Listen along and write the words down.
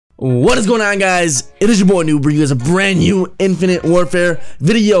What is going on, guys? It is your boy Noob, bringing you guys a brand new Infinite Warfare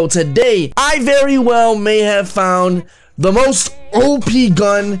video. Today, I very well may have found the most OP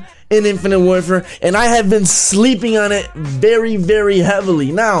gun in Infinite Warfare, and I have been sleeping on it very, very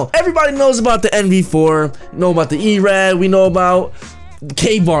heavily. Now, everybody knows about the NV4, know about the E-Rad, we know about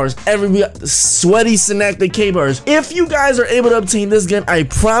K-bars, sweaty synaptic K-bars. If you guys are able to obtain this gun, I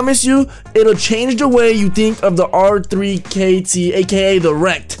promise you, it'll change the way you think of the R3KT, aka the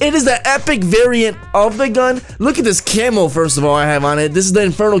Wrecked. It is the epic variant of the gun. Look at this camo, first of all, I have on it. This is the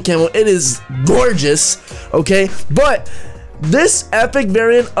Infernal camo. It is gorgeous, okay? But this epic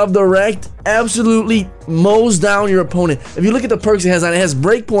variant of the Wrecked absolutely mows down your opponent. If you look at the perks it has on it, has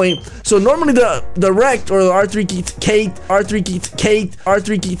breakpoint. So normally the Wrecked or the R3KT,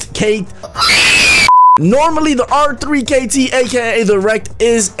 normally the R3KT, aka the Wrecked,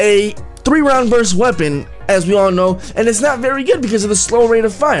 is a 3-round burst weapon, as we all know, and it's not very good because of the slow rate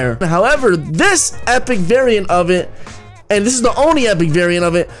of fire. However, this epic variant of it, and this is the only epic variant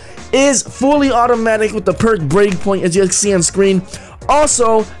of it, is fully automatic with the perk breakpoint, as you can see on screen.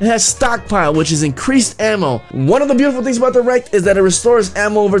 Also, it has stockpile, which is increased ammo. One of the beautiful things about the Wrecked is that it restores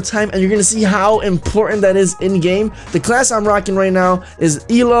ammo over time, and you're gonna see how important that is in game. The class I'm rocking right now is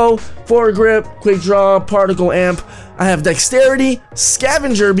Elo, foregrip, quick draw, particle amp. I have dexterity,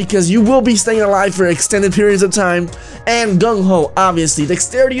 scavenger, because you will be staying alive for extended periods of time, and gung ho. Obviously,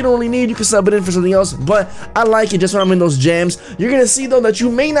 dexterity you don't really need, you can sub it in for something else, but I like it just when I'm in those jams. You're gonna see though that you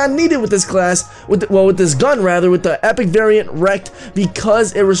may not need it with this class, with this gun rather, with the epic variant Wrecked,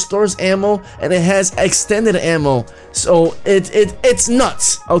 because it restores ammo and it has extended ammo. So it's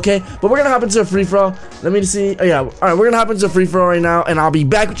nuts, okay? But we're gonna hop into a free-for-all. Let me see. Oh yeah, all right, we're gonna hop into a free-for-all right now, and I'll be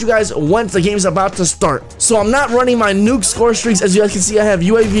back with you guys once the game's about to start. So I'm not running my nuke score streaks. As you guys can see, I have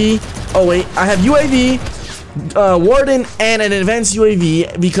UAV. Oh wait, I have UAV, Warden, and an advanced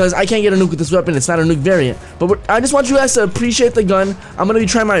UAV, because I can't get a nuke with this weapon. It's not a nuke variant. But I just want you guys to appreciate the gun. I'm gonna be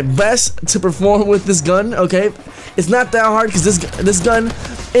trying my best to perform with this gun, okay? It's not that hard because this gun,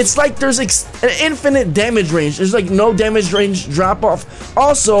 it's like there's an infinite damage range. There's like no damage range drop off.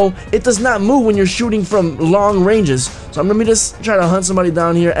 Also, it does not move when you're shooting from long ranges. So I'm gonna just try to hunt somebody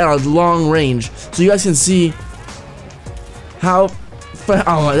down here at a long range, so you guys can see how.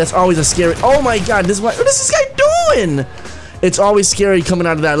 Oh, that's always a scary. Oh my God, what is this guy doing? It's always scary coming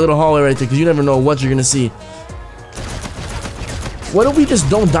out of that little hallway right there, because you never know what you're gonna see. What if we just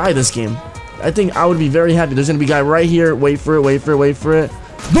don't die this game? I think I would be very happy. There's gonna be a guy right here. Wait for it, wait for it, wait for it.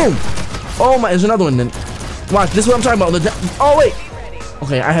 Boom! Oh my, there's another one then. Watch, this is what I'm talking about. Oh wait!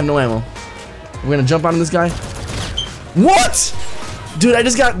 Okay, I have no ammo. We're gonna jump on this guy. What? Dude, I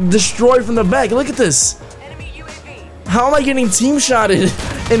just got destroyed from the back. Look at this. How am I getting team shotted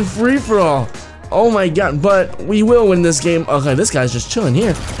in free-for-all? Oh my God, but we will win this game. Okay, this guy's just chilling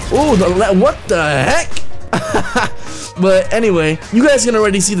here. Ooh, what the heck? But anyway, you guys can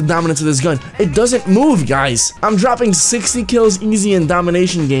already see the dominance of this gun. It doesn't move, guys. I'm dropping 60 kills easy in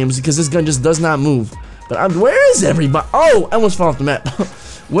domination games because this gun just does not move. But where is everybody? Oh, I almost fell off the map.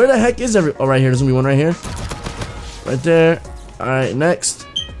 Where the heck is oh, right here. There's gonna be one right here. Right there. All right, next.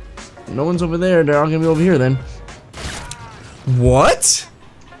 No one's over there. They're all gonna be over here then. What?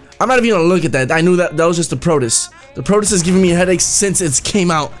 I'm not even gonna look at that. I knew that was just the Protus. The Protus is giving me headaches since it came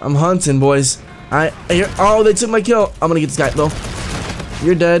out. I'm hunting, boys. Oh, they took my kill. I'm gonna get this guy though.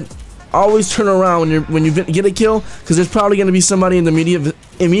 You're dead. Always turn around when you get a kill, because there's probably gonna be somebody in the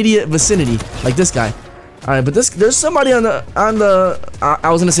immediate vicinity, like this guy. All right, but there's somebody on the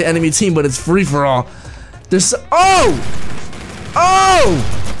I was gonna say enemy team, but it's free for all. There's oh,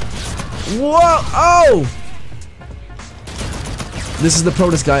 whoa, oh. This is the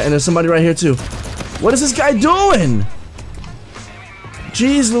Protus guy, and there's somebody right here too. What is this guy doing?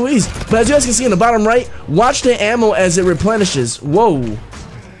 Jeez Louise. But as you guys can see in the bottom right, watch the ammo as it replenishes. Whoa.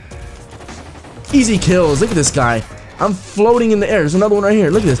 Easy kills. Look at this guy. I'm floating in the air. There's another one right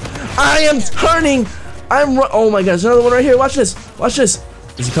here. Look at this. I am turning. Oh my God. There's another one right here. Watch this. Watch this.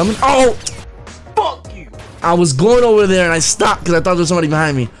 Is he coming? Oh. Fuck you. I was going over there and I stopped because I thought there was somebody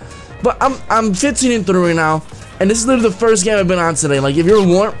behind me. But I'm 15-3 right now. And this is literally the first game I've been on today. Like, if you're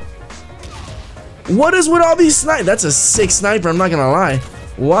warm. What is with all these snipers? That's a sick sniper, I'm not gonna lie.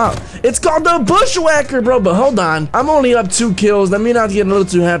 Wow. It's called the Bushwhacker, bro. But hold on. I'm only up 2 kills. Let me not get a little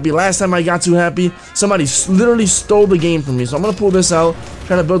too happy. Last time I got too happy, somebody literally stole the game from me. So I'm gonna pull this out.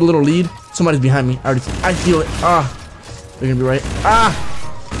 Try to build a little lead. Somebody's behind me. I feel it. Ah. They're gonna be right.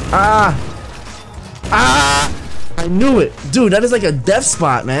 I knew it. Dude, that is like a death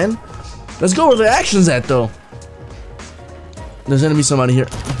spot, man. Let's go where the action's at, though. There's gonna be somebody here.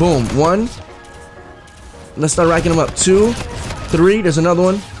 Boom. 1. Let's start racking them up. 2, 3. There's another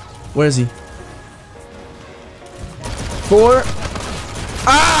one. Where is he? 4.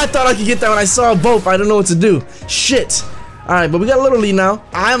 Ah, I thought I could get that when I saw both. I don't know what to do. Shit. Alright, but we got a little lead now.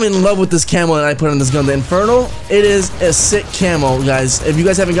 I'm in love with this camo that I put on this gun. The Inferno, it is a sick camo, guys. If you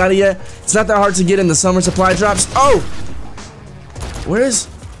guys haven't got it yet, it's not that hard to get in the summer supply drops. Oh! Where is...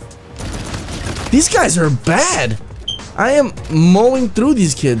 These guys are bad. I am mowing through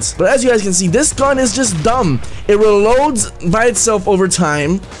these kids. But as you guys can see, this gun is just dumb. It reloads by itself over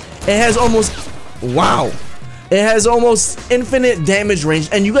time. It has almost... Wow. It has almost infinite damage range.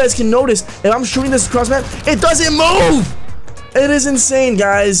 And you guys can notice, if I'm shooting this across map, it doesn't move! It is insane,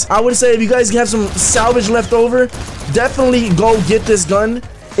 guys. I would say if you guys have some salvage left over, definitely go get this gun.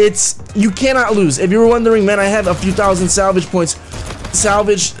 You cannot lose. If you were wondering, man, I have a few thousand salvage points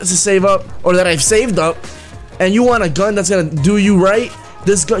salvage to save up, or that I've saved up, and you want a gun that's gonna do you right,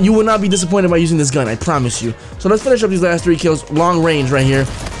 this gun, you will not be disappointed by using this gun, I promise you. So let's finish up these last 3 kills. Long range right here.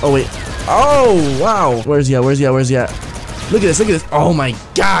 Oh wait. Oh wow. Where's he at? Where's he at? Where's he at? Look at this. Look at this. Oh my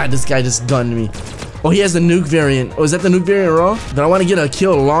god, this guy just gunned me. Oh, he has the nuke variant. Oh, is that the nuke variant raw? But I want to get a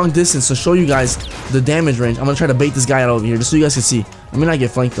kill long distance to show you guys the damage range. I'm gonna try to bait this guy out over here just so you guys can see. I may not get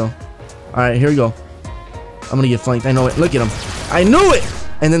flanked though. Alright, here we go. I'm gonna get flanked. I know it. Look at him. I knew it!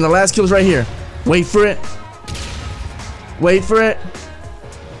 And then the last kill is right here. Wait for it. Wait for it.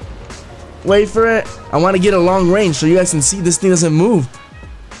 Wait for it. I want to get a long range so you guys can see this thing doesn't move.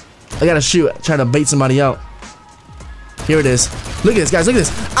 I gotta shoot. Try to bait somebody out. Here it is. Look at this, guys. Look at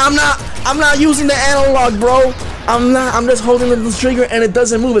this. I'm not using the analog, bro. I'm just holding the trigger and it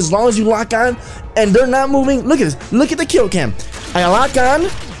doesn't move as long as you lock on and they're not moving. Look at this. Look at the kill cam. I lock on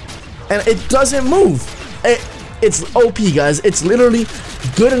and it doesn't move. It's OP, guys. It's literally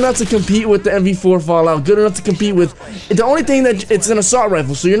good enough to compete with the MV4 Fallout. Good enough to compete with... The only thing that it's an assault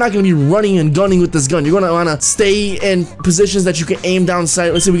rifle, so you're not going to be running and gunning with this gun. You're going to want to stay in positions that you can aim down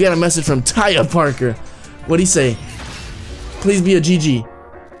sight. Let's see, we got a message from Taya Parker. What'd he say? Please be a GG.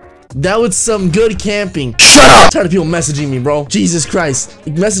 That was some good camping. Shut up! Tired of people messaging me, bro. Jesus Christ.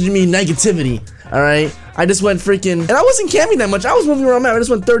 Messaging me negativity. Alright? I just went freaking... And I wasn't camping that much. I was moving around map. I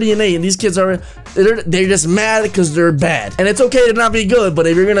just went 30 and 8. And these kids are... They're just mad because they're bad. And it's okay to not be good. But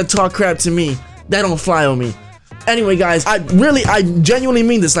if you're going to talk crap to me, that don't fly on me. Anyway, guys. I genuinely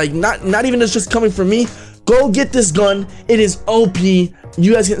mean this. Like, not even just coming from me. Go get this gun. It is OP.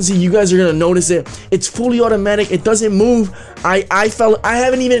 You guys can see, you guys are gonna notice it. It's fully automatic. It doesn't move. I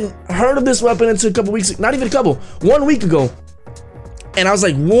haven't even heard of this weapon until a couple weeks, not even a couple, 1 week ago. And I was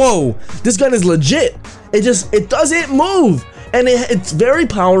like, whoa, this gun is legit. It doesn't move. And it's very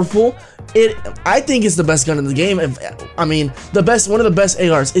powerful. I think it's the best gun in the game. I mean, one of the best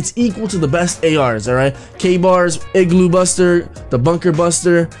ARs. It's equal to the best ARs, alright? K-Bars, Igloo Buster, the Bunker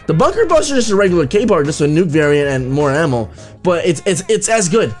Buster. The Bunker Buster is just a regular K-Bar, just a nuke variant and more ammo. But it's as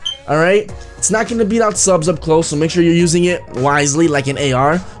good, alright? It's not going to beat out subs up close, so make sure you're using it wisely like an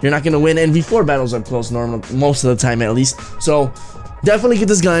AR. You're not going to win NV4 battles up close most of the time at least. So... definitely get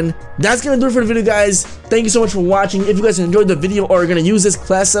this gun. That's gonna do it for the video, guys. Thank you so much for watching. If you guys enjoyed the video or are gonna use this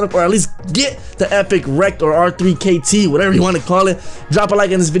class setup or at least get the Epic Rect or R3KT, whatever you want to call it, drop a like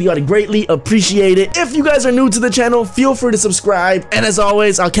on this video. I'd greatly appreciate it. If you guys are new to the channel, feel free to subscribe. And as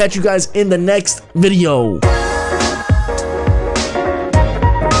always, I'll catch you guys in the next video.